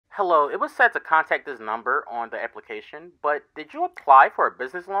Hello, it was said to contact this number on the application, but did you apply for a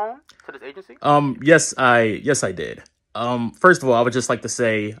business loan to this agency? Yes, I did. First of all, I would just like to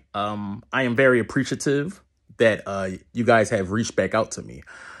say, I am very appreciative that you guys have reached back out to me.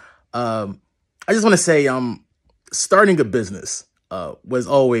 I just want to say, starting a business was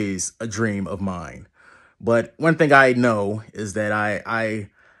always a dream of mine. But one thing I know is that I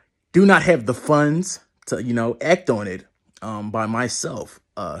do not have the funds to, act on it by myself.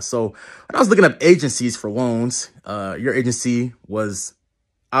 So when I was looking up agencies for loans, your agency was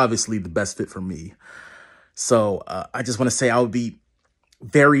obviously the best fit for me. So I just want to say I would be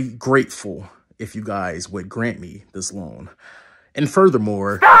very grateful if you guys would grant me this loan. And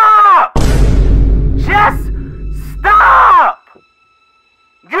furthermore... Stop! Just stop!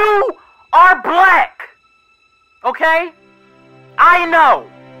 You are black. Okay? I know.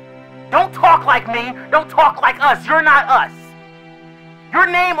 Don't talk like me. Don't talk like us. You're not us. Your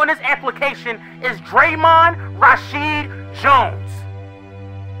name on this application is Draymond Rashid Jones.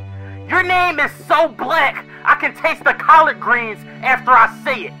 Your name is so black, I can taste the collard greens after I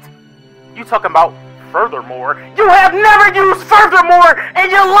say it. You talking about furthermore? You have never used furthermore in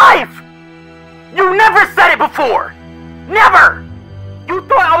your life! You never said it before! Never! You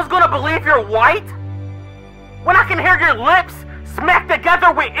thought I was gonna believe you're white? When I can hear your lips smack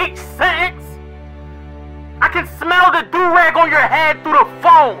together with each sentence? I can smell the do-rag on your head through the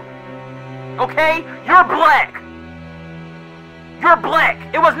phone! Okay? You're black! You're black!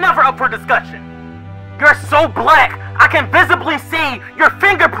 It was never up for discussion! You're so black, I can visibly see your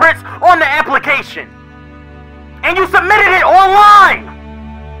fingerprints on the application! And you submitted it online!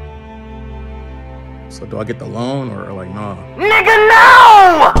 So do I get the loan or like, nah? Nigga,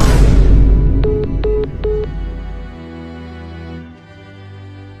 no!